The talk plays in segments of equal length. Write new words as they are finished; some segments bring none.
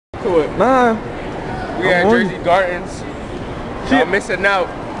to it. Nah. We at Jersey Gardens. Y'all missing out.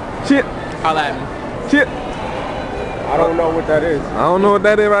 Shit. Holla at me. Shit. I don't know what that is. I don't know what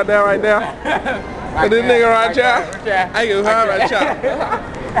that is right there, right there. Right this there, nigga right there. there. I get high right there.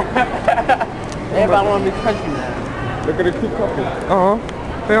 Everybody want to be country now. Look at the cute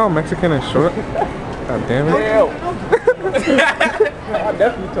couple. They all Mexican and short. God damn it. I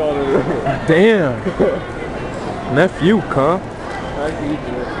definitely told her. Damn. Nephew, cuh.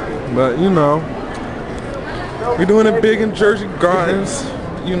 But you know, we doing it big in Jersey Gardens.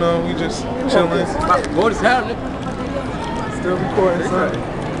 You know, we just chilling. What is happening? Still recording, son.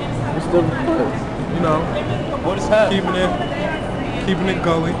 We still recording. You know, What is happening? keeping it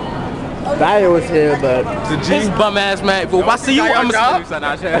gully. Dyer was here, but The G. This bum ass man. If I see you, I'm gonna see you,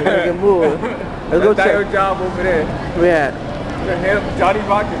 son. we can move. Let's go That's your check. job over there. We at. Johnny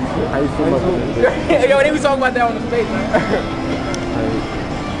Rockets. How you feel about this? Yo, they was talking about that on the stage, man.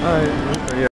 Alright.